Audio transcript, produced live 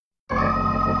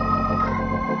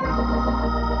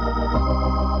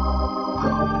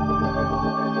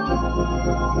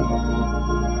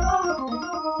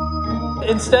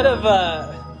Instead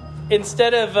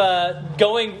of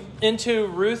going into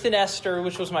Ruth and Esther,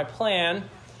 which was my plan,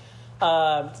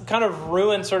 kind of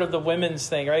ruin sort of the women's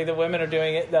thing, right? The women are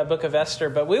doing it, the book of Esther,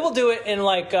 but we will do it in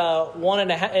like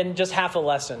in just half a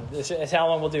lesson. It's how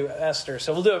long we'll do Esther.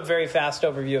 So we'll do a very fast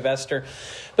overview of Esther.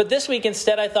 But this week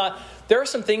instead, I thought there are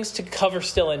some things to cover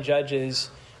still in Judges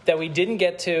that we didn't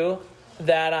get to,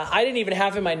 that I didn't even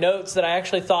have in my notes, that I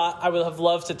actually thought I would have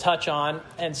loved to touch on.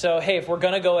 And so, hey, if we're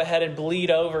going to go ahead and bleed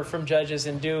over from Judges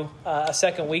and do a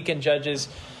second week in Judges,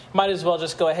 might as well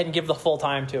just go ahead and give the full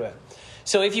time to it.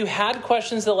 So if you had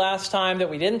questions the last time that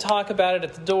we didn't talk about it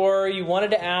at the door, you wanted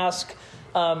to ask,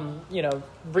 go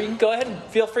ahead and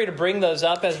feel free to bring those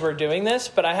up as we're doing this.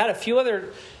 But I had a few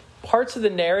other parts of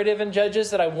the narrative in Judges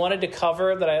that I wanted to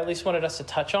cover, that I at least wanted us to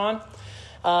touch on.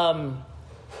 But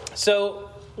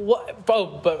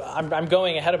I'm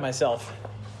going ahead of myself.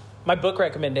 My book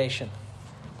recommendation.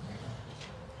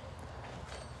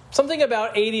 Something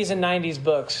about 80s and 90s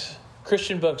books,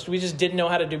 Christian books, we just didn't know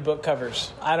how to do book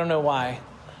covers. I don't know why.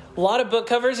 A lot of book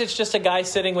covers, it's just a guy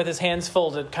sitting with his hands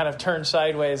folded, kind of turned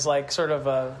sideways, like sort of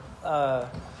a...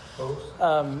 pose?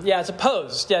 It's a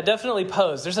pose. Yeah, definitely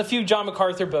pose. There's a few John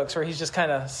MacArthur books where he's just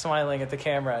kind of smiling at the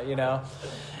camera, you know.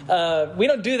 We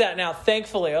don't do that now,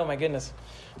 thankfully. Oh, my goodness.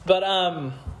 But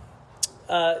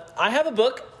I have a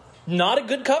book, not a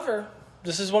good cover.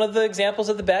 This is one of the examples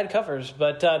of the bad covers.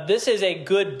 But this is a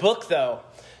good book, though.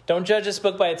 Don't judge this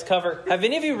book by its cover. Have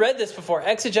any of you read this before?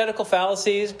 Exegetical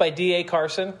Fallacies by D.A.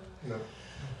 Carson? No.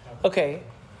 Okay.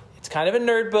 It's kind of a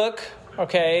nerd book,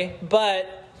 okay?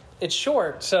 But it's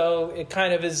short, so it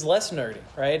kind of is less nerdy,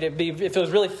 right? If it was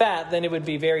really fat, then it would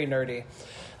be very nerdy.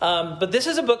 But this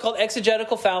is a book called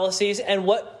Exegetical Fallacies, and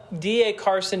what D.A.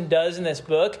 Carson does in this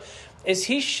book is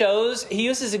he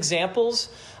uses examples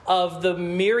of the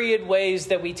myriad ways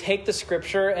that we take the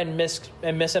scripture and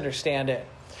misunderstand it.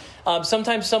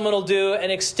 Sometimes someone will do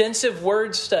an extensive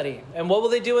word study. And what will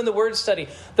they do in the word study?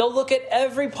 They'll look at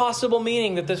every possible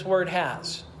meaning that this word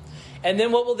has. And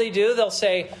then what will they do? They'll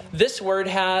say, this word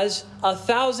has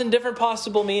 1,000 different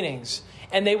possible meanings.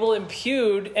 And they will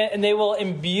imbue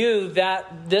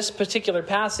this particular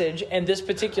passage and this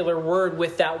particular word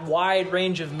with that wide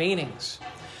range of meanings.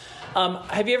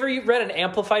 Have you ever read an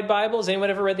Amplified Bible? Has anyone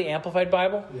ever read the Amplified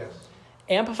Bible? Yes.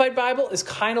 Amplified Bible is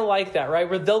kind of like that, right?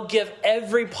 Where they'll give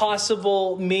every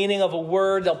possible meaning of a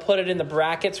word. They'll put it in the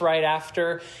brackets right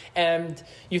after. And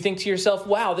you think to yourself,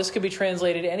 wow, this could be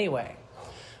translated anyway.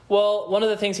 Well, one of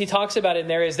the things he talks about in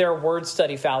there is there are word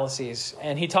study fallacies.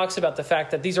 And he talks about the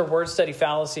fact that these are word study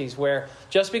fallacies where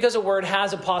just because a word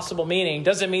has a possible meaning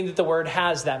doesn't mean that the word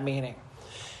has that meaning.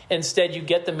 Instead, you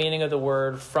get the meaning of the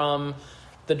word from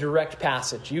the direct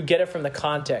passage. You get it from the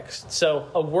context. So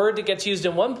a word that gets used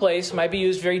in one place might be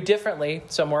used very differently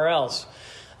somewhere else.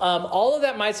 All of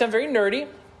that might sound very nerdy.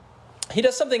 He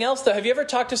does something else, though. Have you ever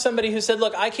talked to somebody who said,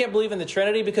 look, I can't believe in the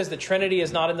Trinity because the Trinity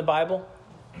is not in the Bible?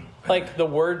 Like the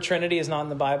word Trinity is not in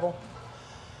the Bible?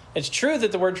 It's true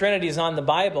that the word Trinity is not in the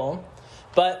Bible,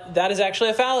 but that is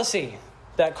actually a fallacy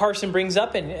that Carson brings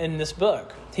up in this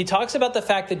book. He talks about the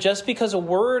fact that just because a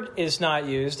word is not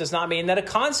used does not mean that a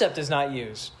concept is not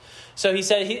used. So he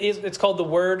said it's called the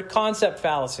word concept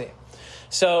fallacy.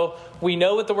 So we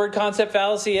know what the word concept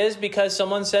fallacy is because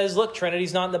someone says, look,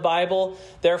 Trinity's not in the Bible,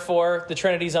 therefore the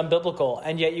Trinity's unbiblical.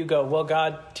 And yet you go, well,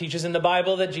 God teaches in the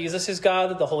Bible that Jesus is God,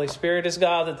 that the Holy Spirit is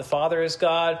God, that the Father is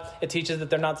God. It teaches that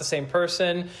they're not the same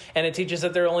person, and it teaches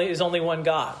that there is only one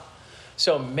God.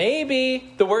 So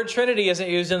maybe the word Trinity isn't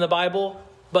used in the Bible,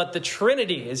 but the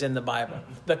Trinity is in the Bible.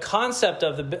 The concept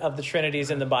of the Trinity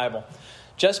is in the Bible.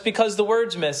 Just because the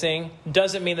word's missing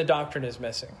doesn't mean the doctrine is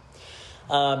missing.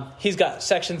 He's got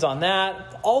sections on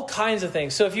that, all kinds of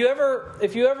things. So if you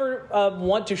ever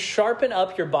want to sharpen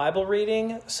up your Bible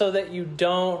reading so that you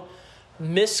don't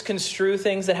misconstrue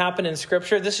things that happen in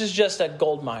Scripture, this is just a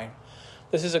gold mine.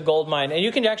 This is a gold mine. And you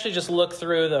can actually just look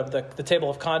through the table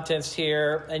of contents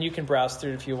here, and you can browse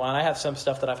through it if you want. I have some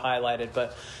stuff that I've highlighted,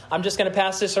 but I'm just going to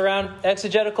pass this around.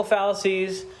 Exegetical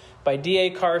Fallacies by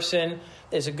D.A. Carson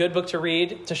is a good book to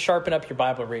read to sharpen up your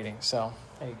Bible reading. So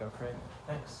there you go, Craig.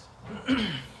 Thanks.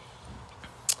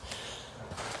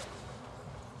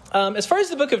 As far as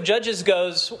the book of Judges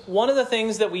goes, one of the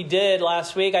things that we did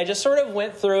last week, I just sort of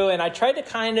went through and I tried to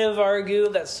kind of argue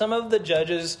that some of the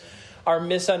judges are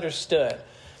misunderstood.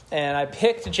 And I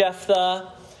picked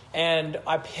Jephthah and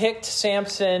I picked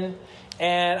Samson,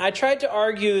 and I tried to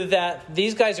argue that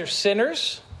these guys are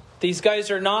sinners. These guys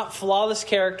are not flawless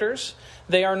characters.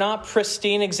 They are not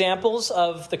pristine examples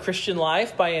of the Christian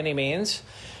life by any means.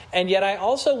 And yet I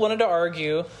also wanted to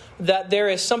argue that there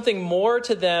is something more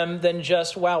to them than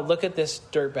just, wow, look at this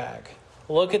dirtbag.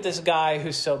 Look at this guy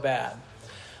who's so bad.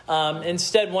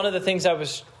 Instead, one of the things I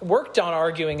was worked on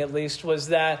arguing, at least, was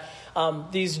that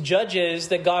these judges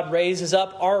that God raises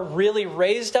up are really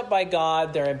raised up by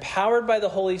God. They're empowered by the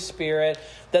Holy Spirit,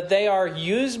 that they are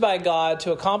used by God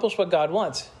to accomplish what God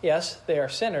wants. Yes, they are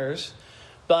sinners,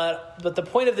 but the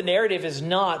point of the narrative is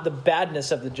not the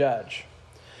badness of the judge.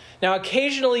 Now,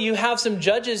 occasionally you have some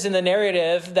judges in the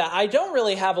narrative that I don't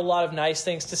really have a lot of nice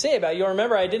things to say about. You'll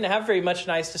remember I didn't have very much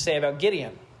nice to say about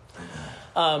Gideon.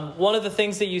 One of the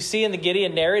things that you see in the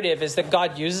Gideon narrative is that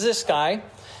God uses this guy,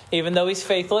 even though he's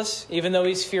faithless, even though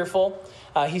he's fearful,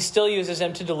 he still uses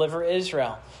him to deliver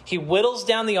Israel. He whittles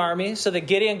down the army so that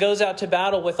Gideon goes out to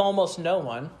battle with almost no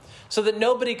one, so that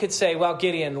nobody could say, wow,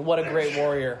 Gideon, what a great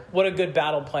warrior, what a good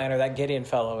battle planner that Gideon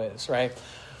fellow is, right?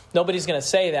 Nobody's going to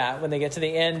say that when they get to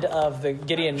the end of the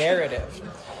Gideon narrative.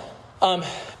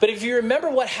 But if you remember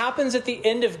what happens at the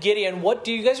end of Gideon,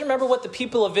 do you guys remember what the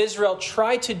people of Israel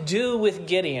try to do with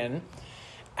Gideon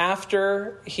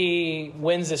after he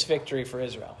wins this victory for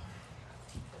Israel?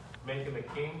 Make him a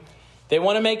king. They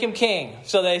want to make him king.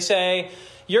 So they say,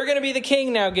 you're going to be the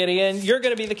king now, Gideon. You're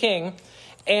going to be the king.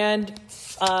 And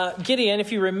Gideon,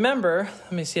 if you remember,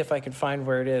 let me see if I can find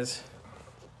where it is.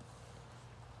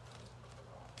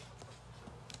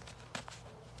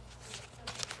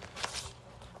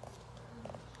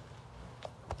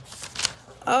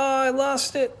 Oh, I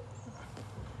lost it.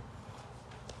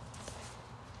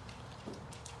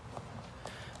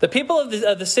 The people of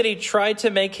the city tried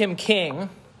to make him king.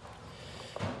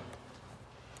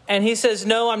 And he says,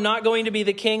 no, I'm not going to be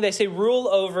the king. They say, rule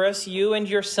over us, you and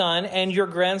your son and your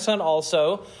grandson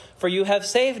also, for you have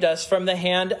saved us from the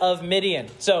hand of Midian.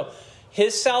 So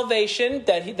his salvation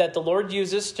that the Lord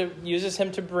uses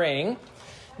him to bring,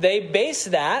 they base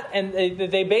that, and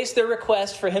they base their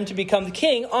request for him to become the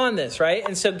king on this, right?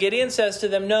 And so Gideon says to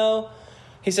them, no.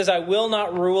 He says, I will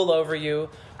not rule over you,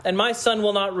 and my son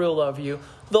will not rule over you.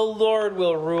 The Lord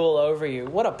will rule over you.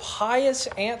 What a pious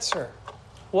answer.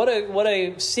 What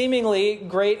a seemingly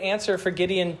great answer for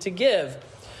Gideon to give.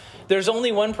 There's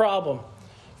only one problem.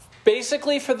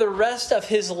 Basically, for the rest of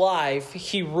his life,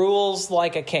 he rules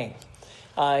like a king.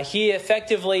 He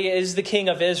effectively is the king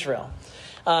of Israel.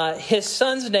 His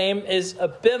son's name is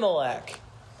Abimelech.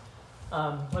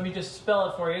 Let me just spell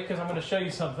it for you because I'm going to show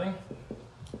you something.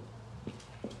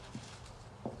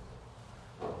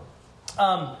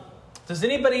 Does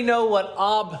anybody know what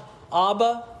Abba?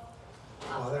 Father.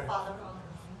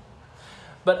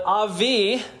 But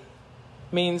Avi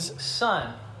means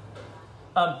son.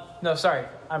 No, sorry,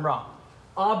 I'm wrong.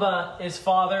 Abba is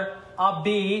father.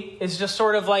 Abi is just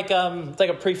sort of like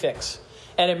a prefix,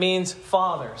 and it means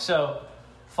father. So,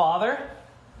 father.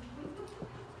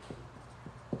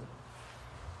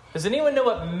 Does anyone know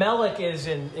what Melech is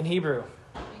in Hebrew?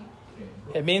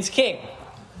 It means king.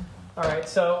 All right,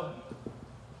 so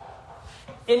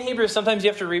in Hebrew, sometimes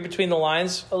you have to read between the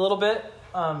lines a little bit.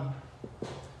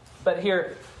 But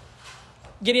here,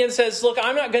 Gideon says, look,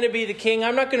 I'm not going to be the king.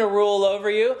 I'm not going to rule over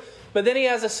you. But then he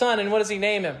has a son, and what does he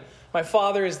name him? My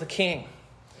father is the king.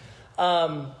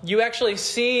 You actually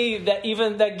see that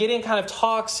that Gideon kind of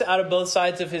talks out of both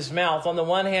sides of his mouth. On the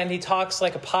one hand, he talks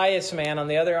like a pious man. On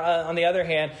the other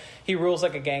hand, he rules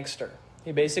like a gangster.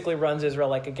 He basically runs Israel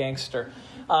like a gangster.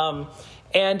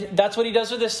 And that's what he does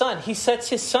with his son. He sets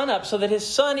his son up so that his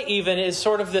son even is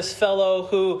sort of this fellow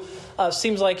who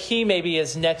seems like he maybe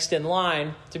is next in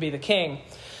line to be the king.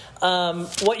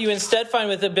 What you instead find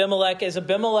with Abimelech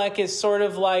is sort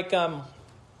of like...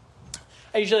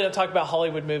 I usually don't talk about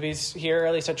Hollywood movies here, or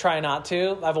at least I try not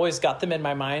to. I've always got them in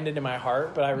my mind and in my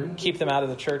heart, but I keep them out of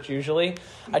the church usually.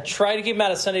 I try to keep them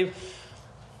out of Sunday.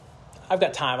 I've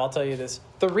got time, I'll tell you this.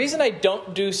 The reason I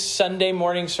don't do Sunday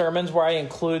morning sermons where I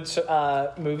include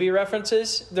movie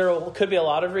references, there could be a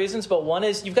lot of reasons, but one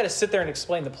is you've got to sit there and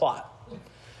explain the plot.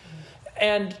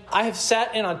 And I have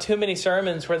sat in on too many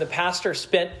sermons where the pastor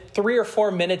spent 3 or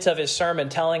 4 minutes of his sermon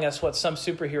telling us what some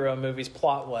superhero movie's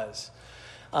plot was.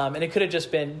 And it could have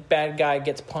just been bad guy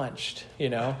gets punched, you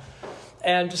know.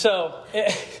 And so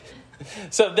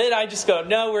then I just go,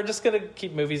 no, we're just going to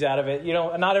keep movies out of it. You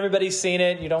know, not everybody's seen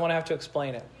it. You don't want to have to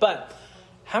explain it. But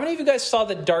how many of you guys saw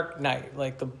The Dark Knight,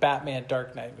 like the Batman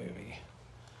Dark Knight movie?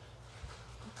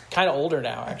 Kind of older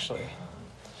now, actually.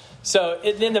 So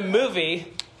in the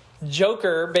movie,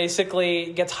 Joker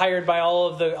basically gets hired by all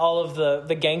of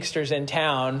the gangsters in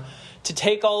town to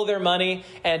take all of their money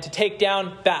and to take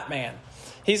down Batman.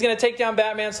 He's going to take down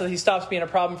Batman so he stops being a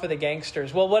problem for the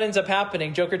gangsters. Well, what ends up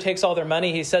happening? Joker takes all their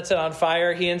money. He sets it on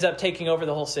fire. He ends up taking over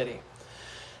the whole city.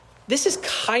 This is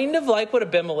kind of like what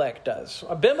Abimelech does.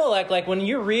 Abimelech, like when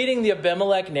you're reading the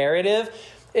Abimelech narrative,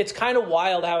 it's kind of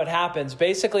wild how it happens.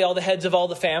 Basically, all the heads of all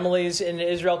the families in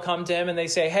Israel come to him and they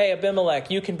say, hey, Abimelech,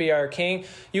 you can be our king.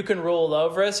 You can rule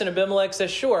over us. And Abimelech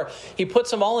says, sure. He puts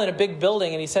them all in a big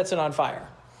building and he sets it on fire.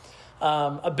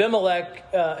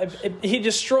 Abimelech, he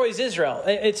destroys Israel.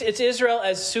 It's Israel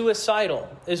as suicidal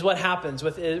is what happens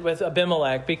with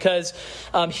Abimelech, because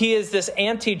he is this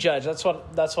anti-judge. That's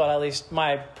what at least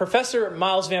my professor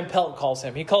Miles Van Pelt calls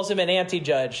him. He calls him an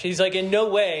anti-judge. He's like, in no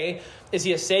way is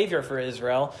he a savior for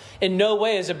Israel. In no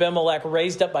way is Abimelech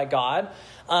raised up by God.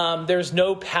 There's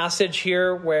no passage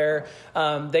here where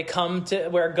they come to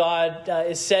where God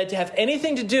is said to have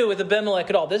anything to do with Abimelech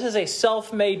at all. This is a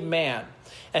self-made man.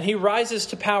 And he rises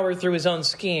to power through his own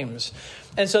schemes.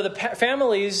 And so the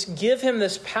families give him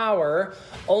this power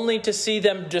only to see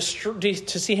him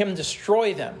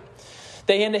destroy them.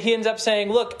 He ends up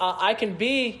saying, look, I can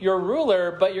be your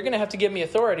ruler, but you're going to have to give me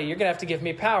authority. You're going to have to give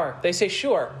me power. They say,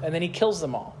 sure. And then he kills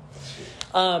them all.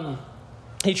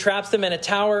 He traps them in a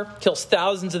tower, kills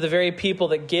thousands of the very people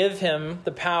that give him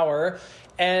the power.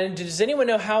 And does anyone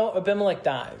know how Abimelech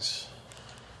dies?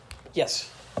 Yes.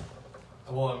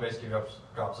 A woman basically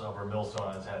drops it over a millstone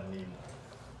on his head, and he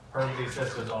perfectly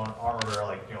sets his own armor,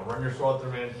 like, run your sword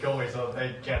through me and kill me, so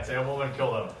they can't say a woman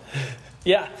killed him.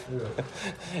 Yeah.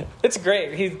 It's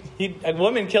great. A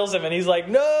woman kills him, and he's like,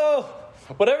 no,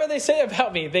 whatever they say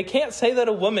about me, they can't say that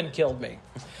a woman killed me.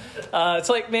 It's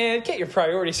like, man, get your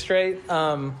priorities straight.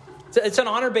 It's an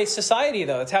honor-based society,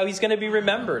 though. It's how he's going to be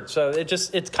remembered. So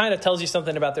it kind of tells you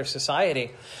something about their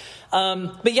society.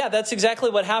 But yeah, that's exactly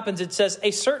what happens. It says,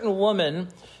 a certain woman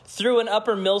threw an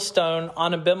upper millstone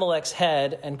on Abimelech's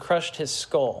head and crushed his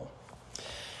skull.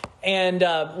 And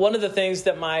one of the things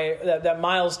that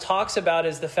Miles talks about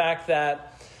is the fact that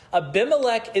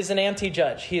Abimelech is an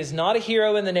anti-judge. He is not a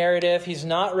hero in the narrative. He's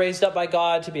not raised up by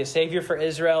God to be a savior for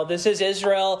Israel. This is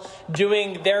Israel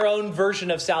doing their own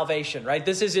version of salvation, right?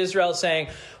 This is Israel saying,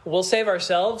 we'll save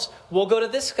ourselves. We'll go to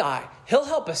this guy. He'll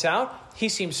help us out. He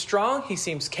seems strong. He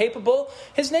seems capable.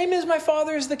 His name is My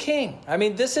Father is the King. I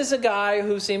mean, this is a guy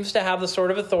who seems to have the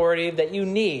sort of authority that you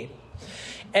need.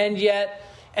 And yet,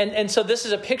 and so this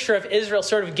is a picture of Israel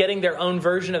sort of getting their own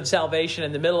version of salvation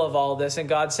in the middle of all this. And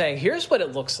God saying, here's what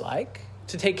it looks like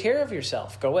to take care of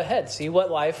yourself. Go ahead. See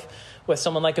what life with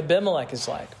someone like Abimelech is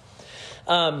like.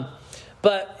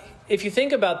 But if you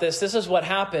think about this is what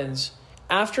happens.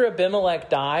 After Abimelech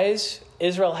dies,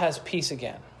 Israel has peace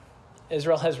again.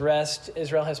 Israel has rest.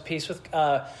 Israel has peace for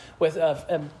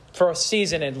a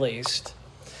season at least.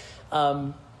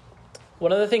 One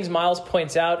of the things Miles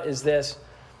points out is this.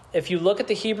 If you look at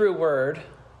the Hebrew word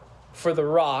for the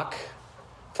rock,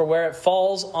 for where it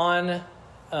falls on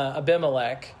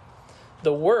Abimelech,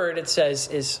 the word, it says,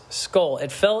 is skull.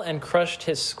 It fell and crushed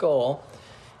his skull.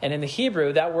 And in the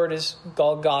Hebrew, that word is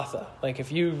Golgotha. Like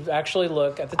if you actually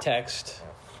look at the text,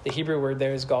 the Hebrew word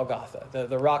there is Golgotha.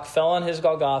 The rock fell on his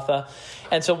Golgotha.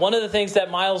 And so one of the things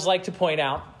that Miles liked to point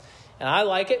out, and I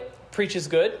like it, preaches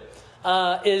good,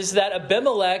 is that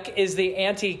Abimelech is the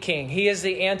anti-king. He is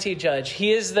the anti-judge.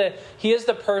 He is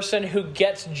the person who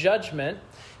gets judgment.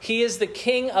 He is the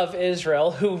king of Israel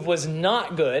who was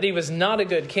not good. He was not a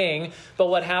good king. But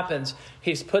what happens?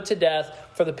 He's put to death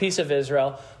for the peace of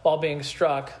Israel while being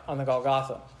struck on the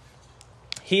Golgotha.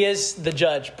 He is the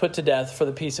judge put to death for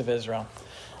the peace of Israel.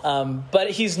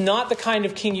 But he's not the kind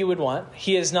of king you would want.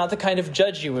 He is not the kind of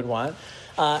judge you would want.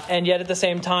 And yet at the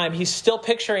same time, he's still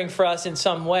picturing for us in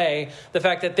some way the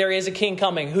fact that there is a king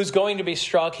coming who's going to be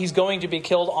struck. He's going to be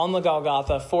killed on the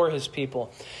Golgotha for his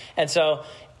people. And so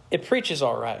it preaches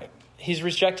all right. He's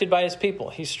rejected by his people.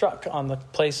 He's struck on the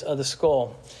place of the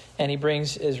skull, and he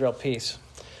brings Israel peace.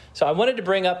 So I wanted to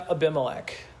bring up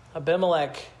Abimelech.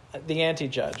 Abimelech, the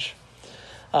anti-judge.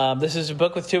 This is a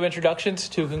book with 2 introductions,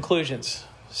 2 conclusions.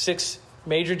 6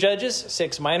 major judges,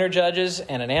 6 minor judges,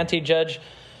 and an anti-judge,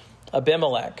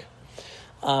 Abimelech.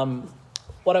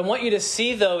 What I want you to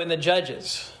see, though, in the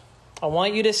judges, I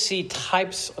want you to see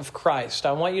types of Christ.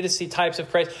 I want you to see types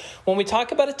of Christ. When we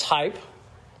talk about a type,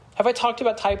 have I talked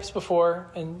about types before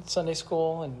in Sunday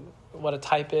school and what a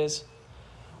type is?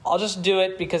 I'll just do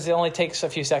it because it only takes a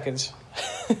few seconds.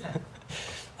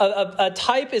 A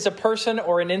type is a person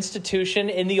or an institution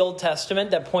in the Old Testament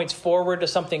that points forward to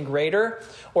something greater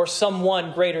or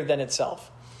someone greater than itself.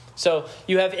 So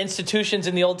you have institutions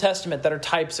in the Old Testament that are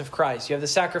types of Christ. You have the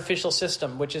sacrificial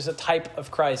system, which is a type of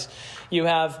Christ. You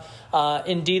have,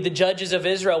 indeed, the judges of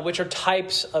Israel, which are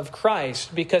types of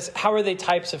Christ. Because how are they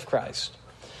types of Christ?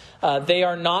 They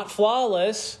are not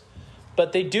flawless,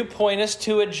 but they do point us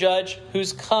to a judge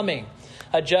who's coming.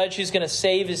 A judge who's going to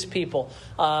save his people.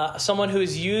 Someone who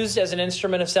is used as an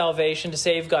instrument of salvation to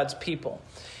save God's people.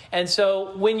 And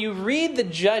so when you read the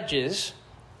Judges,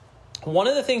 one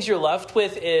of the things you're left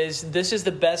with is this is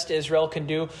the best Israel can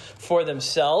do for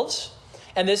themselves.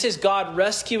 And this is God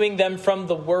rescuing them from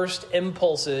the worst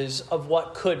impulses of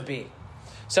what could be.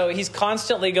 So he's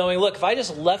constantly going, look, if I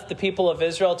just left the people of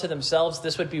Israel to themselves,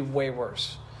 this would be way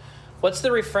worse. What's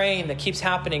the refrain that keeps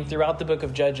happening throughout the book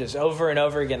of Judges? Over and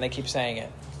over again, they keep saying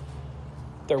it.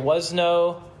 There was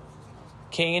no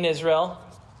king in Israel,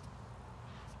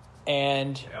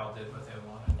 and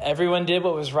everyone did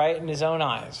what was right in his own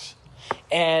eyes.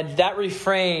 And that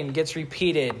refrain gets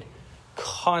repeated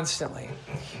constantly.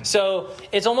 So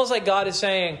it's almost like God is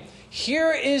saying,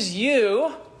 here is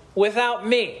you without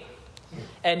me.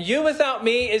 And you without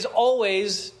me is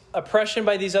always oppression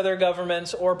by these other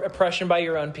governments or oppression by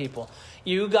your own people.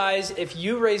 You guys, if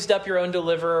you raised up your own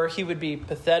deliverer, he would be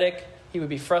pathetic. He would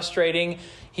be frustrating.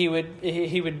 He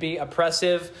would be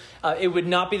oppressive. It would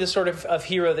not be the sort of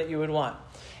hero that you would want.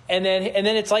 And then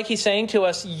it's like he's saying to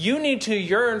us, you need to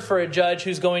yearn for a judge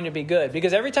who's going to be good.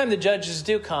 Because every time the judges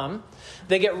do come,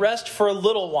 they get rest for a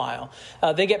little while.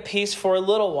 They get peace for a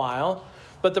little while.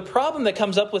 But the problem that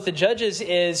comes up with the judges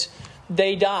is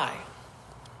they die.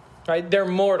 Right? They're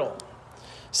mortal.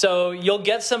 So you'll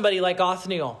get somebody like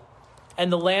Othniel,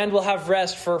 and the land will have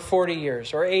rest for 40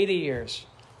 years or 80 years.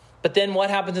 But then what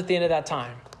happens at the end of that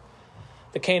time?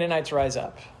 The Canaanites rise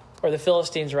up, or the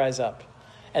Philistines rise up,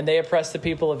 and they oppress the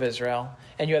people of Israel.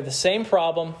 And you have the same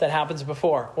problem that happens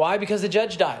before. Why? Because the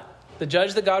judge died. The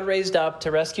judge that God raised up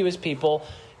to rescue his people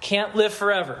can't live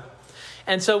forever.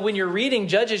 And so when you're reading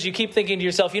Judges, you keep thinking to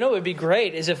yourself, what would be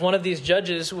great is if one of these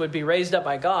judges would be raised up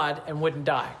by God and wouldn't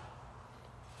die.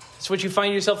 It's what you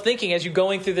find yourself thinking as you're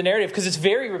going through the narrative, because it's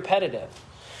very repetitive.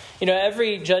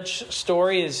 Every judge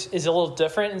story is a little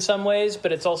different in some ways,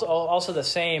 but it's also the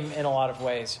same in a lot of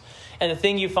ways. And the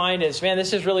thing you find is, man,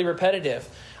 this is really repetitive.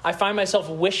 I find myself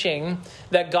wishing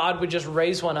that God would just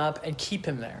raise one up and keep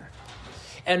him there.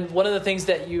 And one of the things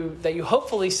that you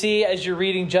hopefully see as you're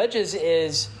reading Judges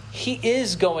is he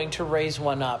is going to raise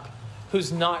one up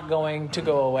who's not going to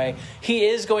go away. He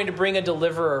is going to bring a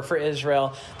deliverer for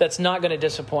Israel that's not going to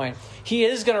disappoint. He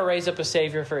is going to raise up a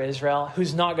savior for Israel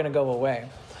who's not going to go away.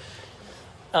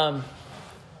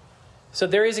 So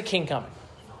there is a king coming.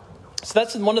 So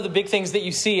that's one of the big things that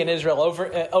you see in Israel over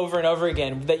and over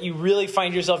again, that you really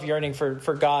find yourself yearning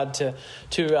for God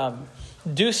to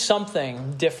do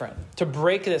something different, to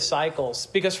break the cycles.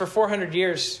 Because for 400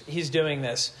 years, he's doing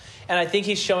this. And I think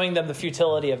he's showing them the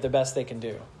futility of the best they can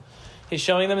do. He's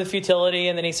showing them the futility,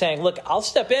 and then he's saying, look, I'll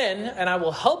step in and I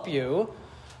will help you,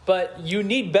 but you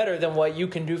need better than what you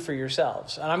can do for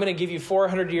yourselves. And I'm going to give you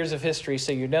 400 years of history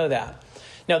so you know that.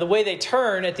 Now, the way they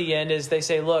turn at the end is they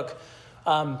say, look,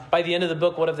 by the end of the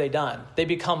book, what have they done? They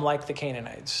become like the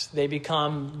Canaanites. They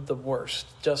become the worst.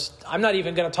 I'm not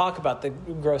even going to talk about the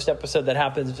gross episode that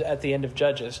happens at the end of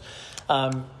Judges.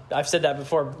 I've said that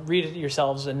before. Read it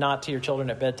yourselves and not to your children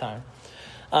at bedtime.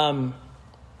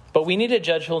 But we need a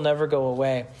judge who will never go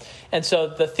away. And so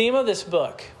the theme of this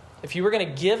book, if you were going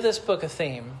to give this book a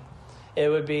theme, it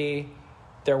would be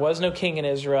there was no king in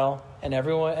Israel, and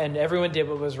everyone did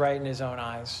what was right in his own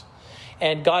eyes.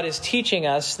 And God is teaching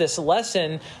us this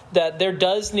lesson that there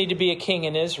does need to be a king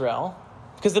in Israel,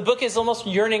 because the book is almost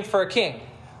yearning for a king.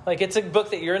 Like, it's a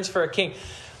book that yearns for a king.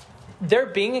 There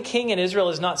being a king in Israel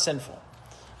is not sinful.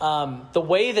 The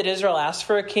way that Israel asks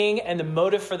for a king and the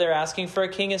motive for their asking for a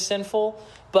king is sinful,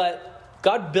 but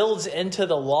God builds into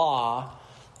the law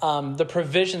the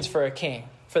provisions for a king,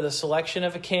 for the selection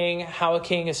of a king, how a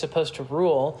king is supposed to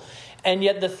rule. And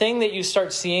yet the thing that you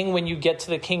start seeing when you get to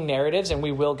the king narratives, and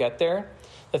we will get there,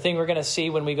 the thing we're going to see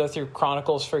when we go through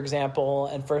Chronicles, for example,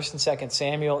 and 1st and 2nd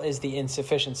Samuel is the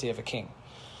insufficiency of a king,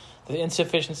 the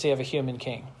insufficiency of a human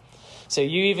king. So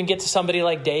you even get to somebody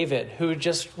like David, who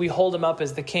we hold him up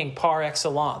as the king par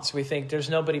excellence. We think there's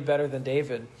nobody better than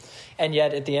David. And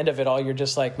yet at the end of it all, you're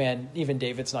just like, man, even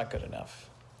David's not good enough.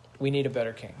 We need a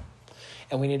better king.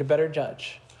 And we need a better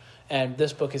judge. And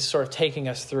this book is sort of taking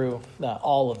us through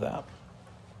all of that.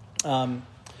 Now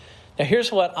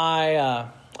here's what I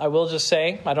will just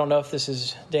say. I don't know if this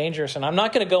is dangerous. And I'm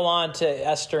not going to go on to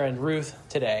Esther and Ruth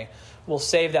today. We'll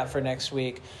save that for next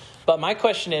week. But my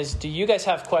question is, do you guys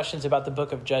have questions about the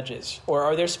book of Judges? Or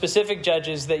are there specific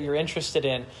judges that you're interested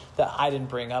in that I didn't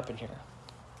bring up in here?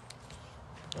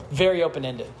 Very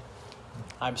open-ended.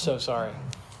 I'm so sorry.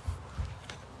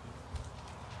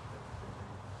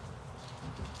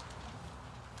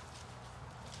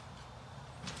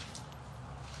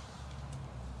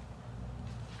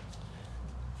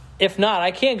 If not,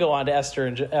 I can go on to Esther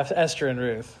and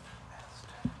Ruth.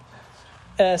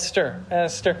 Esther.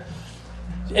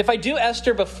 If I do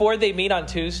Esther before they meet on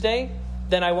Tuesday,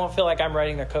 then I won't feel like I'm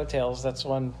riding their coattails. That's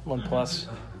one plus.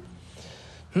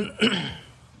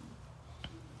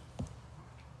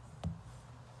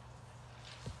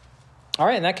 All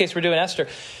right, in that case, we're doing Esther.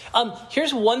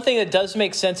 Here's one thing that does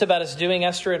make sense about us doing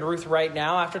Esther and Ruth right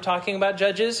now after talking about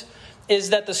Judges,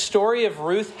 is that the story of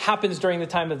Ruth happens during the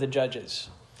time of the Judges.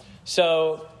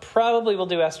 So probably we'll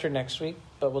do Esther next week,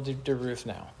 but we'll do Ruth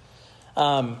now.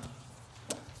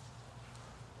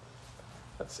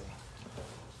 Let's see.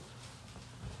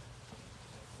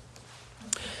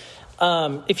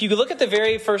 If you look at the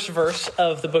very first verse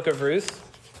of the book of Ruth,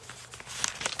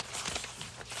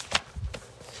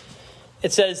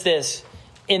 it says this: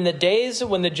 "In the days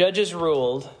when the judges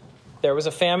ruled, there was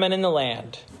a famine in the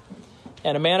land,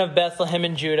 and a man of Bethlehem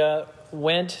in Judah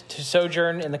went to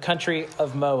sojourn in the country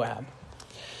of Moab."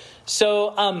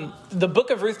 So the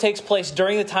book of Ruth takes place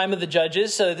during the time of the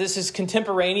judges. So this is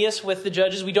contemporaneous with the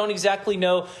judges. We don't exactly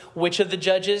know which of the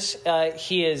judges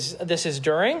this is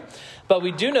during. But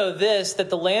we do know this, that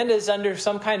the land is under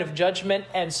some kind of judgment.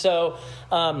 And so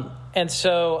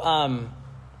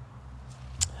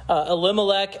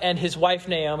Elimelech and his wife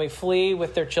Naomi flee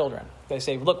with their children. They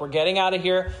say, look, we're getting out of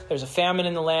here. There's a famine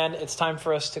in the land. It's time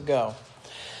for us to go.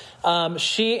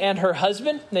 She and her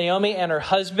husband, Naomi and her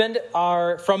husband,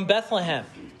 are from Bethlehem.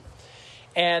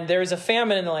 And there is a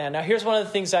famine in the land. Now, here's one of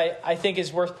the things I think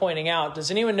is worth pointing out.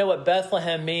 Does anyone know what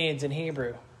Bethlehem means in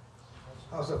Hebrew?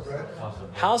 House of bread.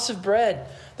 House of bread.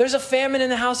 There's a famine in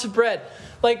the house of bread.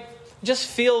 Just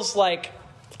feels like,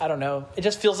 I don't know, it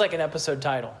just feels like an episode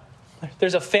title.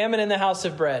 There's a famine in the house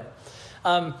of bread.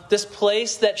 This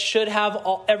place that should have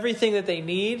everything that they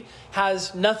need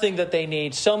has nothing that they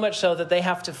need, so much so that they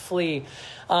have to flee.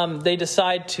 They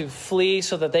decide to flee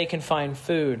so that they can find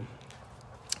food.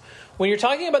 When you're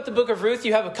talking about the book of Ruth,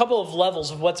 you have a couple of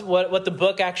levels of what the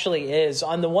book actually is.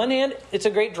 On the one hand, it's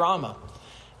a great drama.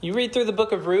 You read through the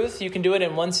book of Ruth, you can do it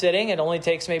in one sitting. It only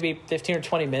takes maybe 15 or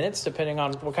 20 minutes, depending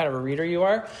on what kind of a reader you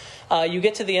are. You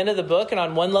get to the end of the book, and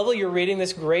on one level, you're reading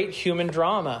this great human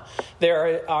drama.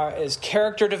 There is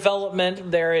character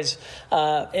development. There is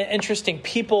interesting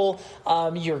people.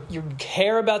 You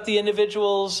care about the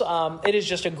individuals. It is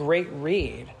just a great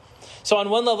read. So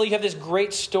on one level, you have this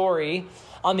great story.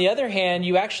 On the other hand,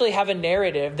 you actually have a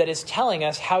narrative that is telling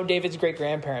us how David's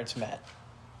great-grandparents met.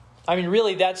 I mean,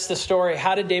 really, that's the story.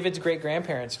 How did David's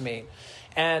great-grandparents meet?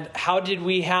 And how did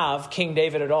we have King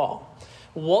David at all?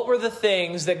 What were the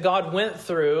things that God went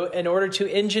through in order to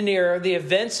engineer the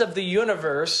events of the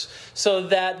universe so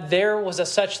that there was a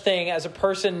such thing as a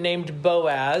person named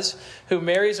Boaz, who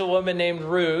marries a woman named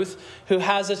Ruth, who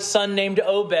has a son named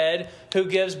Obed,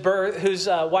 whose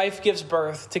wife gives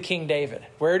birth to King David?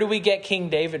 Where do we get King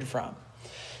David from?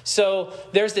 So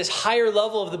there's this higher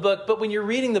level of the book, but when you're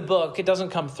reading the book, it doesn't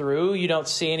come through. You don't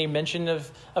see any mention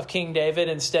of King David.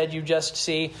 Instead, you just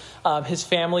see his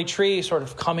family tree sort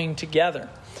of coming together.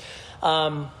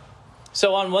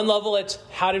 So on one level, it's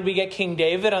how did we get King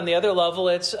David? On the other level,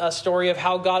 it's a story of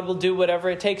how God will do whatever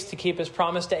it takes to keep his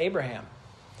promise to Abraham.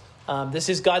 This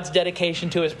is God's dedication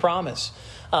to his promise,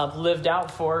 lived out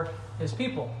for his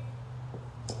people.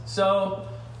 So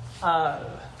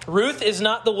Ruth is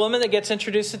not the woman that gets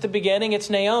introduced at the beginning.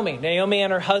 It's Naomi. Naomi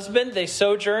and her husband, they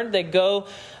sojourn. They go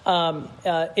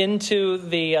into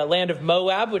the land of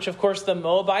Moab, which, of course, the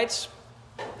Moabites,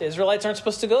 the Israelites aren't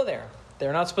supposed to go there.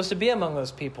 They're not supposed to be among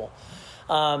those people.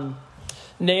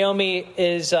 Naomi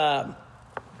is, by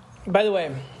the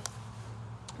way,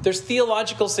 there's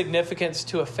theological significance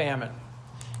to a famine.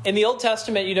 In the Old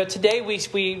Testament, today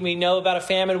we know about a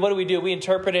famine. What do? We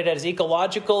interpret it as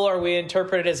ecological, or we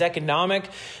interpret it as economic,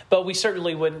 but we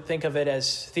certainly wouldn't think of it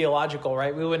as theological,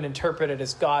 right? We wouldn't interpret it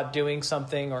as God doing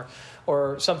something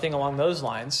or something along those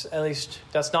lines. At least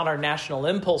that's not our national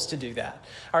impulse to do that.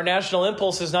 Our national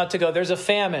impulse is not to go, there's a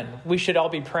famine, we should all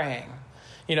be praying.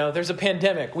 There's a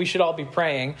pandemic, we should all be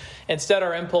praying. Instead,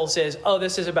 our impulse is,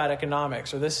 this is about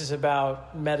economics, or this is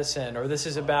about medicine, or this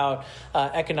is about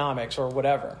economics, or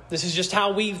whatever. This is just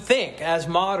how we think as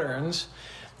moderns.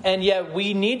 And yet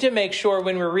we need to make sure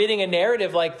when we're reading a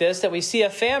narrative like this that we see a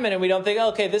famine and we don't think,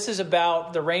 okay, this is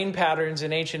about the rain patterns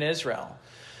in ancient Israel.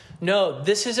 No,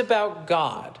 this is about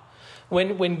God.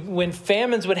 When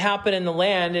famines would happen in the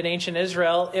land in ancient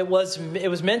Israel, it was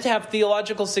meant to have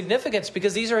theological significance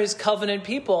because these are his covenant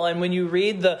people. And when you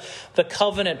read the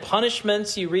covenant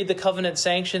punishments, you read the covenant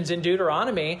sanctions in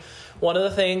Deuteronomy, one of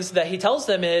the things that he tells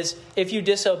them is, if you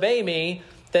disobey me,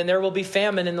 then there will be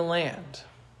famine in the land.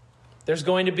 There's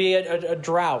going to be a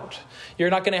drought.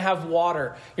 You're not going to have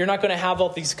water. You're not going to have all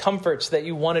these comforts that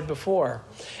you wanted before.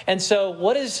 And so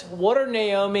what are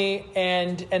Naomi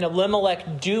and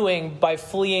Elimelech doing by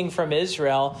fleeing from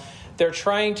Israel? They're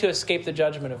trying to escape the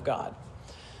judgment of God.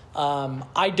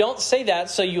 I don't say that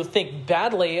so you think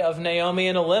badly of Naomi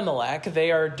and Elimelech.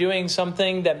 They are doing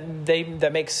something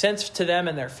that makes sense to them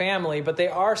and their family, but they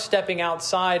are stepping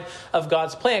outside of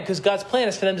God's plan, because God's plan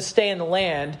is for them to stay in the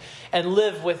land and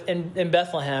live in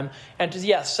Bethlehem and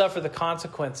to, suffer the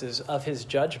consequences of his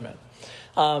judgment.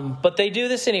 But they do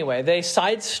this anyway. They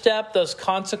sidestep those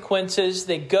consequences.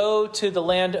 They go to the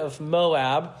land of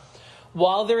Moab.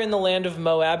 While they're in the land of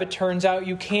Moab, it turns out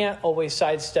you can't always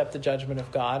sidestep the judgment of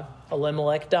God.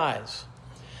 Elimelech dies.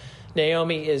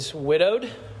 Naomi is widowed.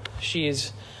 She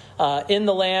is in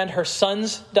the land. Her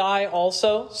sons die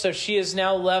also. So she is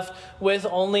now left with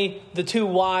only the two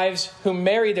wives who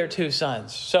marry their two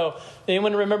sons. So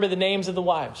anyone remember the names of the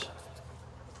wives?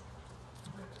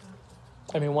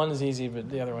 I mean, one is easy, but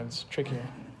the other one's trickier.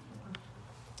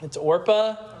 It's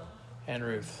Orpah and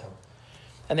Ruth.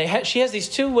 And she has these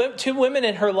two women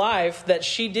in her life that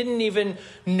she didn't even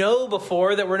know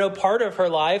before, that were no part of her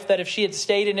life, that if she had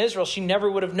stayed in Israel, she never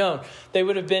would have known. They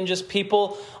would have been just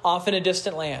people off in a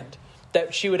distant land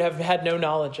that she would have had no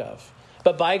knowledge of.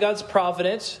 But by God's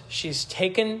providence, she's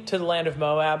taken to the land of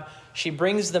Moab. She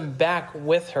brings them back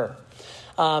with her.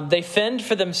 They fend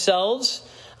for themselves.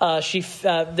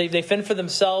 They fend for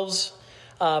themselves.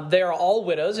 They are all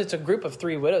widows. It's a group of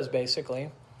 3 widows,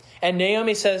 basically. And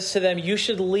Naomi says to them, you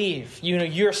should leave.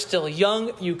 You're still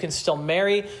young. You can still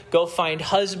marry. Go find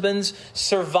husbands.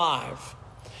 Survive.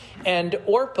 And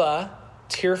Orpah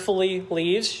tearfully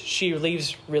leaves. She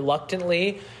leaves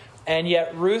reluctantly. And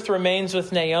yet Ruth remains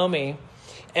with Naomi.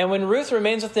 And when Ruth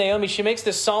remains with Naomi, she makes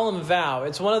this solemn vow.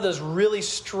 It's one of those really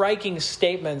striking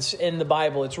statements in the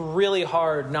Bible. It's really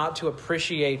hard not to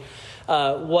appreciate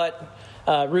what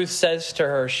Ruth says to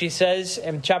her. She says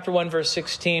in chapter 1, verse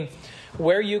 16,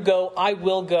 where you go, I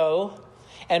will go,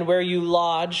 and where you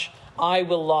lodge, I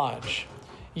will lodge.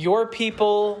 Your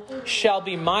people shall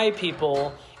be my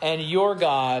people, and your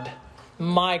God,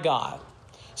 my God.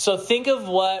 So think of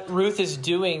what Ruth is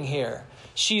doing here.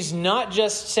 She's not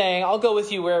just saying, I'll go with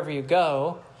you wherever you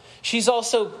go. She's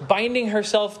also binding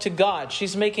herself to God.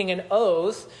 She's making an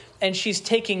oath, and she's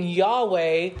taking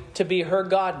Yahweh to be her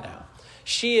God now.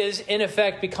 She is, in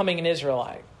effect, becoming an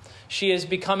Israelite. She is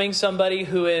becoming somebody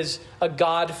who is a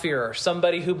God-fearer,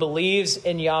 somebody who believes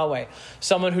in Yahweh,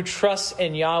 someone who trusts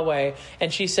in Yahweh.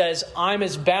 And she says, I'm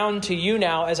as bound to you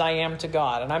now as I am to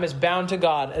God. And I'm as bound to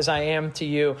God as I am to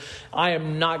you. I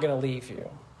am not going to leave you.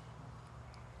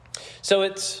 So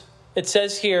it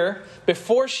says here,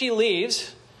 before she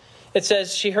leaves, it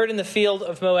says she heard in the field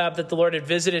of Moab that the Lord had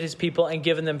visited his people and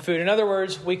given them food. In other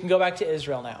words, we can go back to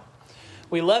Israel now.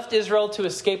 We left Israel to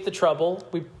escape the trouble.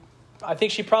 I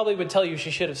think she probably would tell you she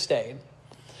should have stayed.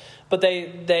 But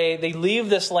they leave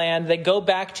this land. They go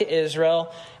back to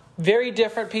Israel. Very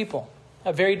different people.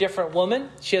 A very different woman.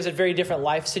 She has a very different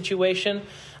life situation.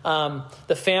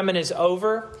 The famine is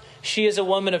over. She is a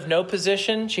woman of no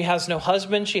position. She has no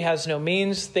husband. She has no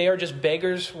means. They are just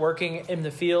beggars working in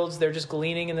the fields. They're just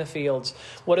gleaning in the fields.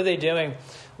 What are they doing?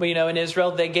 Well, in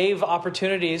Israel, they gave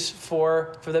opportunities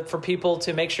for people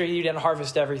to make sure you didn't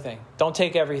harvest everything. Don't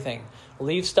take everything.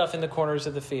 Leave stuff in the corners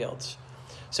of the fields.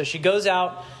 So she goes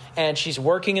out and she's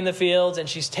working in the fields, and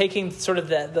she's taking sort of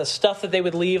the stuff that they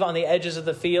would leave on the edges of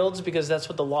the fields, because that's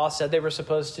what the law said they were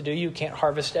supposed to do. You can't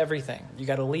harvest everything. You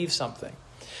got to leave something.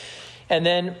 And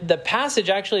then the passage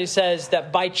actually says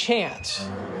that by chance,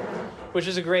 which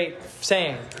is a great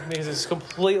saying because it's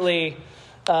completely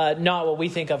not what we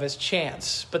think of as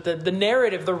chance. But the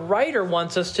narrative, the writer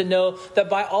wants us to know that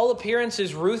by all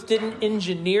appearances, Ruth didn't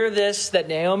engineer this, that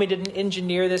Naomi didn't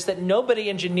engineer this, that nobody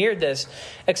engineered this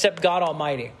except God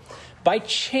Almighty. By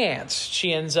chance,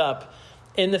 she ends up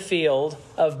in the field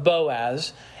of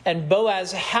Boaz, and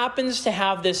Boaz happens to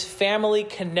have this family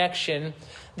connection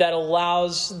that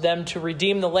allows them to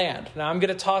redeem the land. Now, I'm going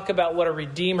to talk about what a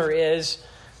redeemer is,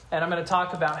 and I'm going to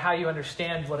talk about how you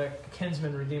understand what a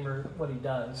kinsman redeemer, what he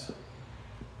does.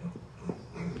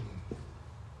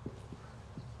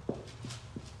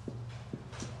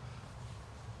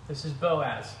 This is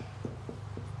Boaz.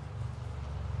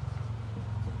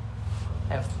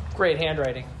 I have great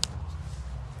handwriting.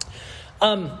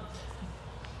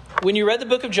 When you read the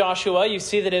book of Joshua, you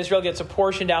see that Israel gets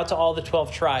apportioned out to all the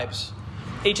 12 tribes.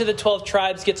 Each of the 12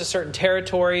 tribes gets a certain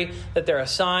territory that they're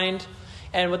assigned.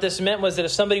 And what this meant was that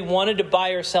if somebody wanted to buy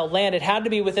or sell land, it had to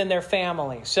be within their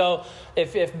family. So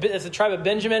if the tribe of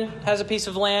Benjamin has a piece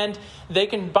of land, they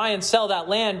can buy and sell that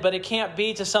land, but it can't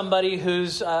be to somebody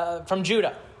who's from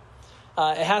Judah.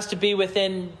 It has to be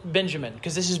within Benjamin,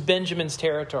 because this is Benjamin's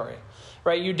territory.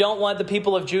 Right? You don't want the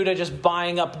people of Judah just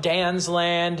buying up Dan's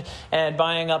land and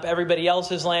buying up everybody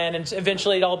else's land, and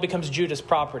eventually it all becomes Judah's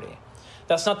property.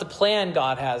 That's not the plan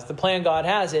God has. The plan God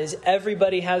has is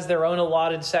everybody has their own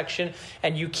allotted section,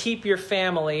 and you keep your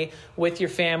family with your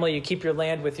family. You keep your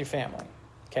land with your family.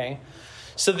 Okay?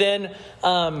 So then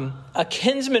a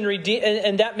kinsman redeem,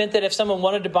 and that meant that if someone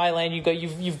wanted to buy land,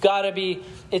 you've got to be,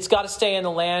 it's got to stay in the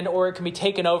land, or it can be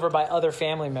taken over by other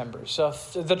family members. So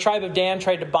if the tribe of Dan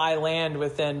tried to buy land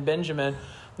within Benjamin,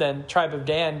 then tribe of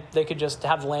Dan, they could just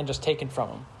have the land just taken from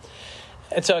them.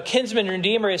 And so a kinsman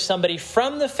redeemer is somebody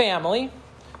from the family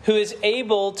who is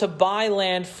able to buy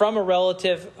land from a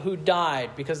relative who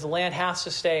died, because the land has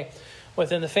to stay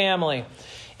within the family.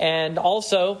 And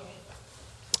also,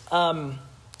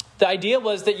 the idea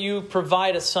was that you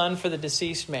provide a son for the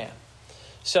deceased man.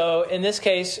 So in this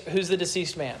case, who's the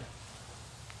deceased man?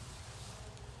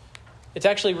 It's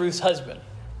actually Ruth's husband.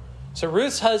 So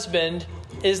Ruth's husband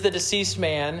is the deceased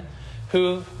man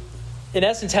who, in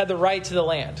essence, had the right to the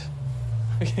land.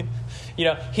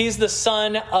 He's the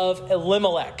son of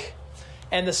Elimelech.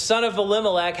 And the son of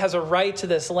Elimelech has a right to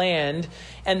this land,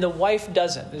 and the wife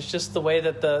doesn't. It's just the way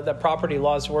that the property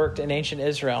laws worked in ancient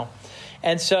Israel.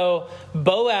 And so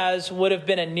Boaz would have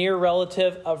been a near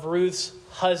relative of Ruth's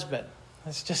husband.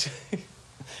 It's just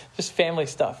family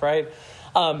stuff, right?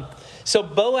 So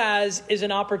Boaz is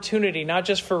an opportunity, not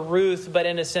just for Ruth, but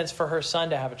in a sense for her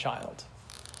son to have a child.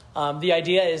 The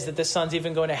idea is that this son's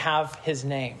even going to have his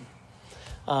name.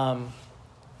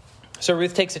 So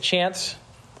Ruth takes a chance.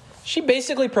 She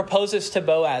basically proposes to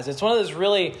Boaz. It's one of those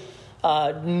really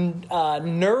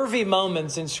nervy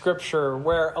moments in Scripture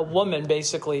where a woman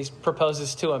basically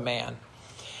proposes to a man.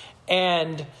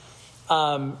 And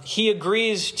he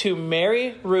agrees to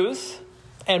marry Ruth,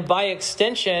 and by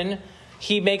extension,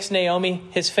 he makes Naomi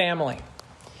his family.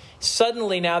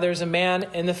 Suddenly now there's a man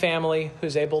in the family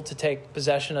who's able to take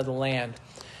possession of the land.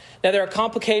 Now there are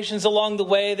complications along the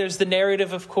way. There's the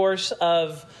narrative, of course,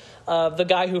 of the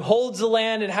guy who holds the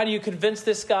land, and how do you convince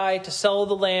this guy to sell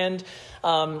the land,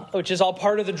 which is all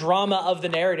part of the drama of the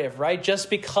narrative, right?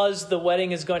 Just because the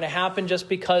wedding is going to happen, just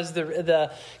because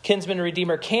the kinsman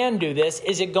redeemer can do this,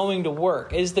 is it going to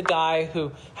work? Is the guy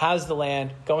who has the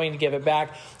land going to give it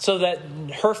back so that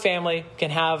her family can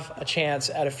have a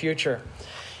chance at a future?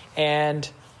 And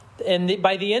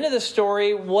by the end of the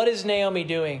story, what is Naomi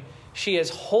doing? She is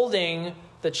holding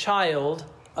the child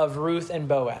of Ruth and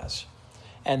Boaz.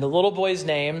 And the little boy's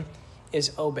name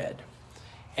is Obed.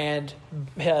 And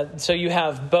so you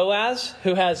have Boaz,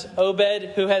 who has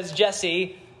Obed, who has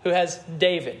Jesse, who has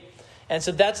David. And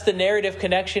so that's the narrative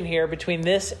connection here between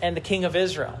this and the king of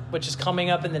Israel, which is coming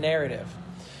up in the narrative.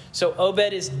 So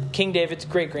Obed is King David's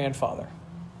great-grandfather.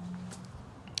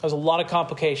 There's a lot of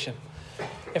complication.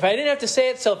 If I didn't have to say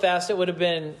it so fast, it would have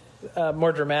been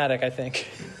more dramatic, I think.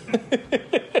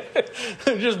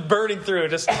 Just burning through.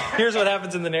 Just here's what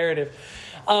happens in the narrative.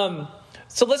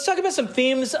 So let's talk about some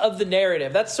themes of the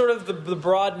narrative. That's sort of the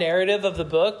broad narrative of the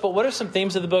book. But what are some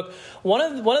themes of the book? One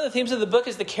of the themes of the book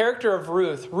is the character of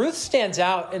Ruth. Ruth stands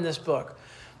out in this book.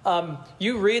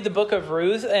 You read the book of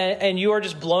Ruth, and you are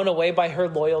just blown away by her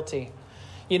loyalty.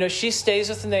 You know, she stays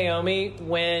with Naomi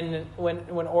when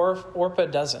Orpah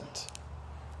doesn't.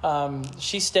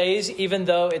 She stays even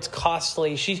though it's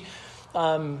costly. She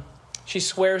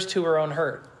swears to her own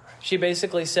hurt. She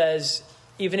basically says,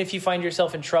 even if you find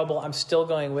yourself in trouble, I'm still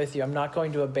going with you. I'm not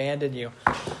going to abandon you.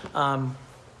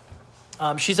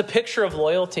 She's a picture of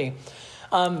loyalty.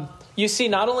 You see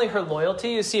not only her loyalty,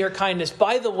 you see her kindness.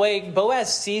 By the way,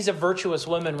 Boaz sees a virtuous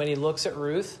woman when he looks at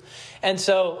Ruth. And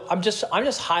so I'm just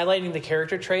highlighting the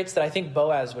character traits that I think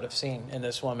Boaz would have seen in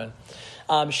this woman.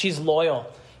 She's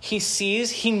loyal.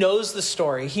 He knows the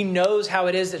story. He knows how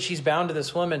it is that she's bound to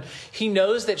this woman. He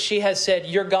knows that she has said,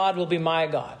 your God will be my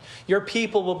God. Your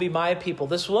people will be my people.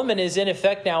 This woman is in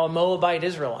effect now a Moabite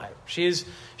Israelite. She's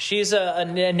a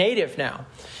native now.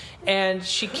 And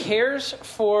she cares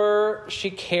for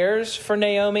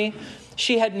Naomi.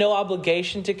 She had no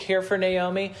obligation to care for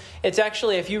Naomi. It's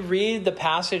actually, if you read the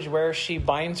passage where she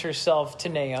binds herself to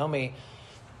Naomi,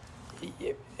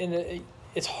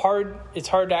 it's hard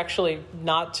to actually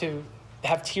not to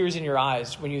have tears in your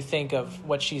eyes when you think of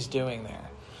what she's doing there.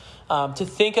 To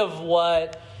think of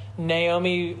what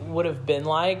Naomi would have been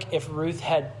like if Ruth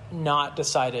had not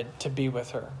decided to be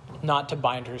with her, not to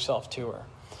bind herself to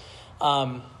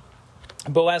her.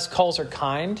 Boaz calls her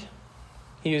kind.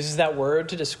 He uses that word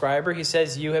to describe her. He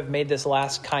says, you have made this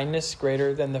last kindness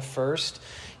greater than the first.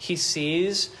 He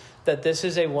sees that this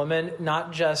is a woman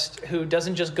who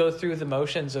doesn't just go through the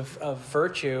motions of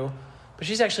virtue, but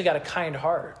she's actually got a kind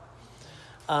heart.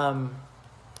 That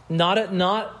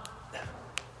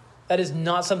is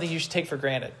not something you should take for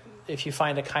granted. If you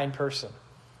find a kind person,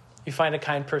 you find a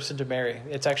kind person to marry.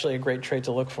 It's actually a great trait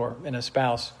to look for in a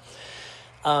spouse.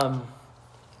 My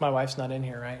wife's not in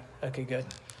here, right? Okay, good.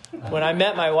 When I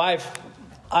met my wife,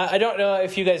 I don't know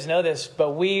if you guys know this,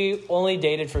 but we only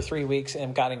dated for 3 weeks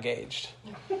and got engaged.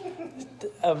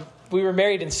 We were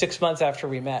married in 6 months after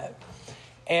we met.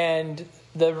 And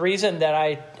the reason that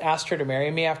I asked her to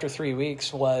marry me after 3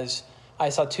 weeks was I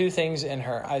saw two things in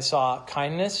her. I saw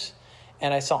kindness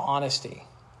and I saw honesty.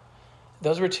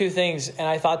 Those were two things. And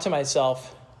I thought to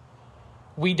myself,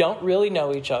 we don't really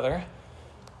know each other.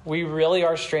 We really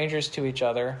are strangers to each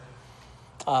other.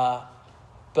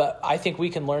 But I think we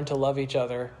can learn to love each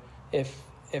other if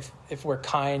we're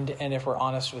kind and if we're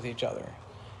honest with each other.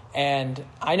 And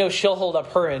I know she'll hold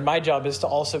up her end. My job is to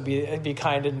also be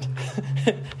kind and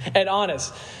and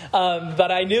honest.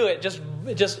 But I knew it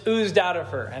just oozed out of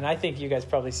her. And I think you guys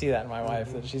probably see that in my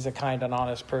wife, that she's a kind and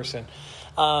honest person.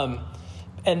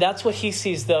 And that's what he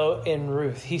sees, though, in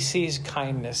Ruth. He sees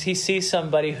kindness. He sees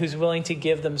somebody who's willing to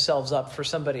give themselves up for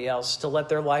somebody else, to let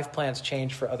their life plans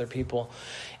change for other people.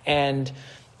 And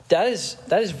that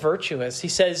is virtuous. He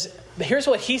says, here's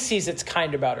what he sees that's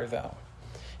kind about her, though.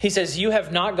 He says, you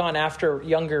have not gone after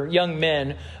young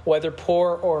men, whether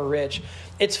poor or rich.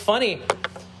 It's funny.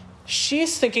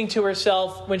 She's thinking to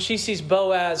herself when she sees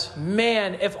Boaz,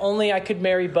 man, if only I could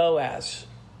marry Boaz.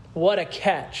 What a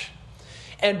catch.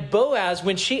 And Boaz,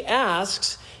 when she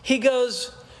asks, he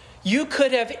goes, you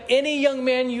could have any young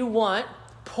man you want,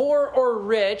 poor or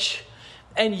rich,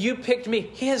 and you picked me.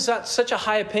 He has got such a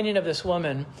high opinion of this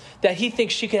woman that he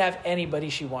thinks she could have anybody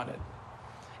she wanted.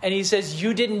 And he says,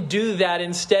 you didn't do that.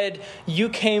 Instead, you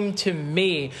came to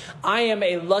me. I am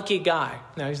a lucky guy.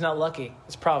 No, he's not lucky.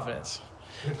 It's providence.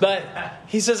 But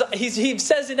he says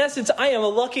in essence, I am a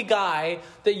lucky guy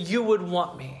that you would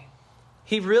want me.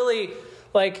 He really,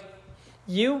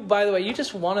 you, by the way, you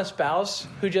just want a spouse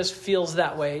who just feels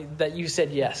that way, that you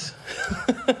said yes.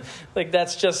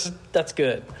 That's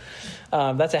good.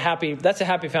 That's a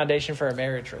happy foundation for a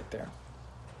marriage right there.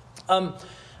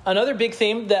 Another big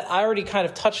theme that I already kind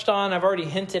of touched on, I've already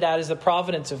hinted at, is the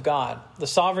providence of God, the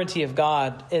sovereignty of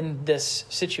God in this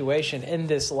situation, in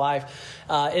this life,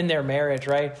 in their marriage,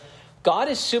 right? God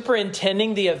is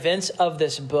superintending the events of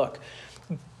this book.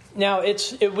 Now,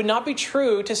 it would not be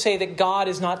true to say that God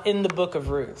is not in the book of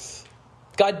Ruth.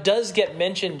 God does get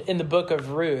mentioned in the book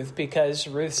of Ruth because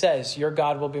Ruth says, your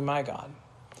God will be my God.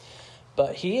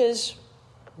 But he is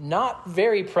not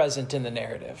very present in the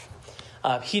narrative.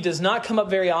 He does not come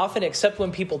up very often except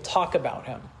when people talk about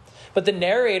him. But the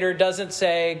narrator doesn't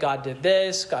say, God did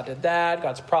this, God did that,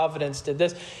 God's providence did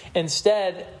this.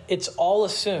 Instead, it's all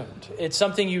assumed. It's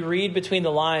something you read between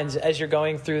the lines as you're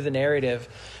going through the narrative,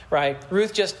 right?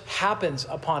 Ruth just happens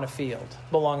upon a field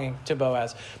belonging to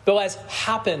Boaz. Boaz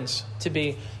happens to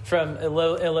be from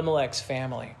Elimelech's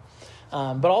family.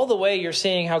 But all the way you're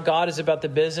seeing how God is about the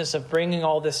business of bringing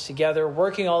all this together,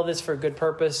 working all this for a good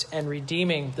purpose, and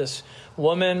redeeming this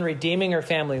woman, redeeming her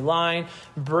family line,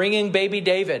 bringing baby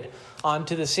David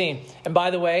onto the scene. And by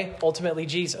the way, ultimately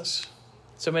Jesus.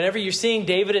 So whenever you're seeing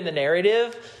David in the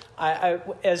narrative,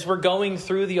 as we're going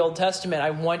through the Old Testament,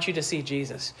 I want you to see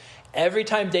Jesus. Every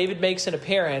time David makes an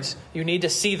appearance, you need to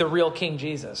see the real King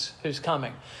Jesus who's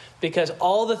coming. Because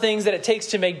all the things that it takes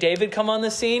to make David come on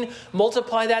the scene,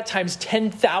 multiply that times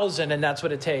 10,000, and that's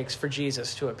what it takes for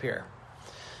Jesus to appear.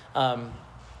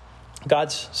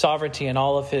 God's sovereignty and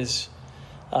all of his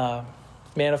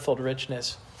manifold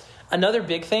richness. Another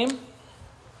big theme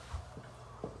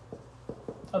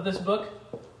of this book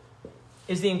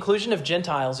is the inclusion of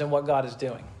Gentiles in what God is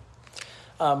doing.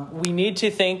 We need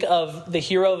to think of the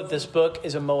hero of this book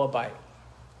is a Moabite.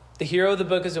 The hero of the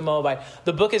book is a Moabite.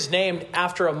 The book is named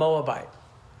after a Moabite.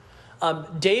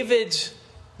 David's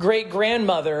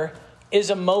great-grandmother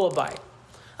is a Moabite.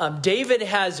 David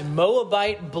has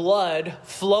Moabite blood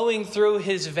flowing through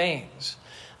his veins.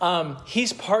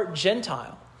 He's part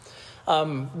Gentile.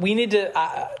 We need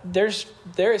to.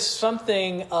 There is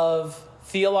something of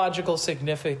theological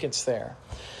significance there.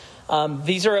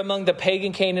 These are among the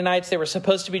pagan Canaanites. They were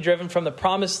supposed to be driven from the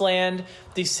promised land,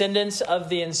 descendants of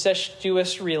the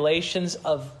incestuous relations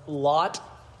of Lot.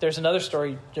 There's another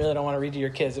story that I don't want to read to your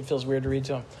kids. It feels weird to read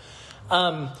to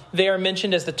them. They are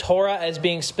mentioned as the Torah as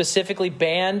being specifically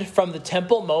banned from the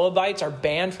temple. Moabites are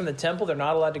banned from the temple. They're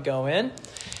not allowed to go in.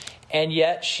 And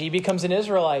yet she becomes an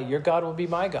Israelite. Your God will be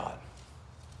my God.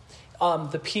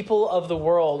 The people of the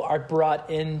world are brought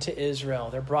into Israel.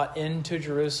 They're brought into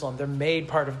Jerusalem. They're made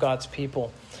part of God's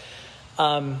people.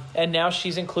 And now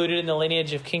she's included in the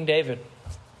lineage of King David.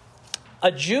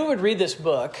 A Jew would read this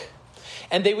book,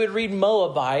 and they would read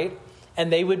Moabite,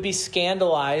 and they would be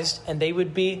scandalized, and they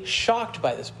would be shocked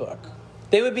by this book.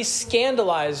 They would be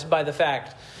scandalized by the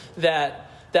fact that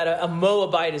a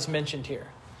Moabite is mentioned here.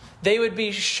 They would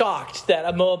be shocked that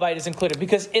a Moabite is included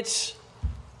because it's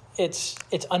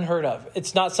unheard of.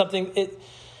 It's not something,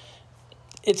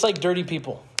 it's like dirty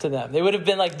people to them. They would have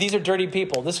been like, these are dirty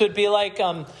people. This would be like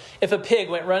if a pig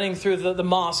went running through the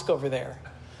mosque over there.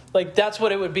 Like, that's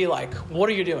what it would be like. What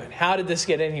are you doing? How did this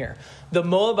get in here? The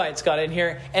Moabites got in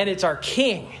here, and it's our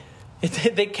king.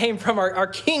 They came from our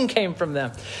king came from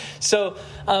them. So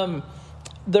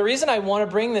the reason I want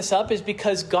to bring this up is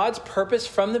because God's purpose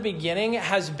from the beginning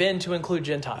has been to include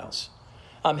Gentiles.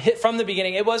 From the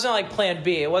beginning, it wasn't like Plan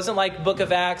B. It wasn't like Book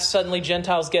of Acts, suddenly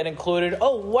Gentiles get included.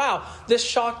 Oh, wow, this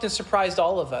shocked and surprised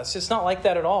all of us. It's not like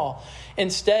that at all.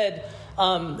 Instead,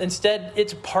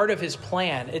 it's part of his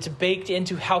plan. It's baked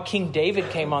into how King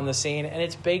David came on the scene, and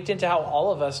it's baked into how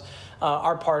all of us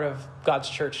are part of God's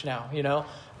church now. You know,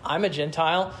 I'm a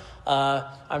Gentile.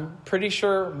 I'm pretty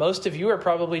sure most of you are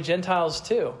probably Gentiles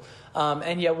too.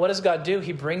 And yet what does God do?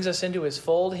 He brings us into his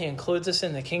fold. He includes us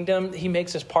in the kingdom. He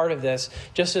makes us part of this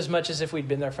just as much as if we'd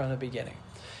been there from the beginning.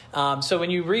 So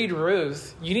when you read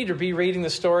Ruth, you need to be reading the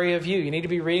story of you. You need to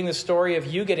be reading the story of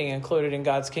you getting included in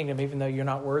God's kingdom, even though you're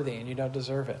not worthy and you don't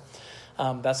deserve it.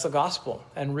 That's the gospel.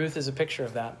 And Ruth is a picture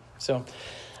of that. So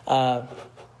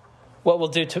what we'll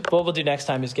do next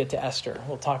time is get to Esther.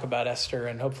 We'll talk about Esther,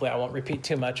 and hopefully I won't repeat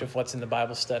too much of what's in the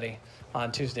Bible study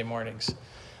on Tuesday mornings.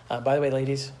 By the way,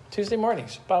 ladies, Tuesday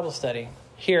mornings, Bible study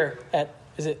here at,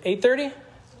 is it 8:30?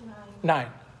 9.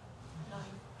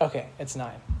 Okay, it's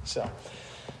 9. So,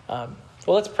 well,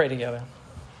 let's pray together.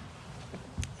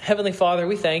 Heavenly Father,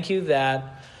 we thank you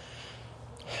that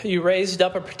you raised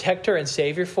up a protector and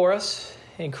savior for us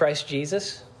in Christ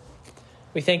Jesus.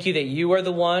 We thank you that you are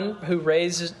the one who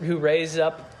raised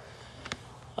up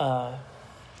the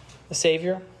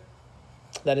Savior,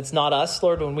 that it's not us,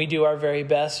 Lord. When we do our very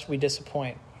best, we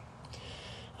disappoint.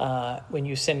 When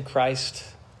you send Christ,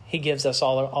 he gives us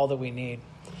all that we need.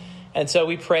 And so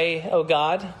we pray, oh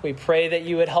God, we pray that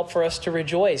you would help for us to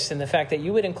rejoice in the fact that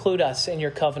you would include us in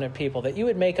your covenant people, that you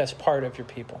would make us part of your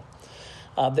people,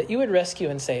 that you would rescue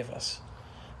and save us,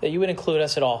 that you would include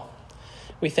us at all.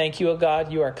 We thank you, oh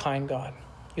God, you are a kind God.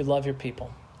 You love your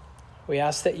people. We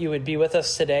ask that you would be with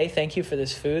us today. Thank you for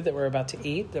this food that we're about to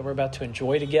eat, that we're about to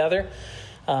enjoy together.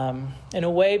 In a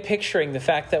way, picturing the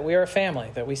fact that we are a family,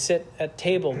 that we sit at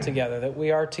table together, that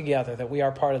we are together, that we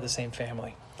are part of the same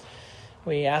family.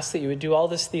 We ask that you would do all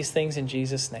these things in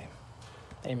Jesus' name.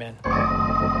 Amen.